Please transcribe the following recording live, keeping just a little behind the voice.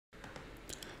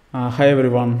Hi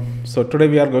everyone. So today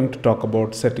we are going to talk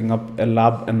about setting up a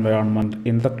lab environment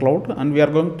in the cloud, and we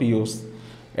are going to use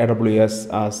AWS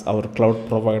as our cloud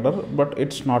provider, but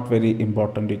it's not very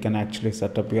important. You can actually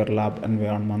set up your lab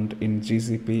environment in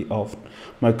GCP of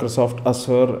Microsoft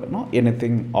Azure,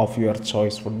 anything of your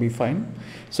choice would be fine.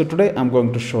 So today I'm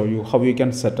going to show you how you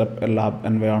can set up a lab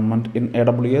environment in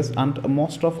AWS, and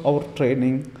most of our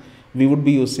training we would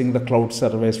be using the cloud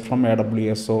service from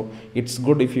AWS. So it's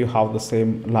good if you have the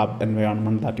same lab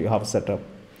environment that you have set up.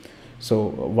 So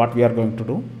what we are going to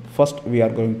do, first we are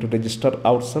going to register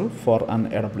ourselves for an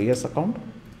AWS account.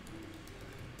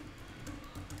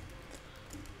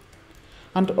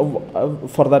 And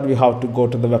for that we have to go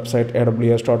to the website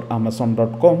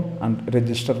aws.amazon.com and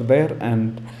register there,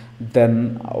 and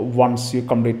then once you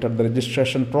completed the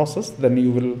registration process, then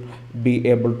you will be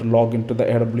able to log into the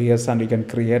AWS and you can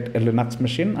create a Linux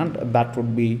machine, and that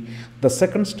would be the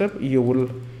second step. You will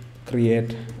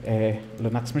create a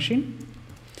Linux machine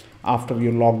after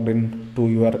you logged in to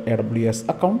your AWS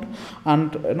account,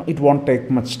 and it won't take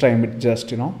much time. It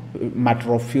just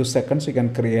matter of few seconds you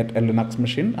can create a Linux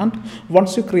machine. And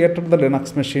once you created the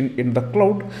Linux machine in the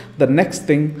cloud, the next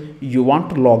thing you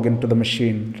want to log into the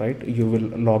machine, right? You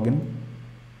will log in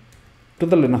to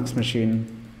the Linux machine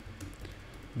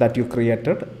that you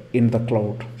created in the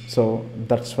cloud. So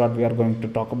that's what we are going to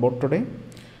talk about today.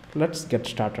 Let's get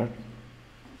started.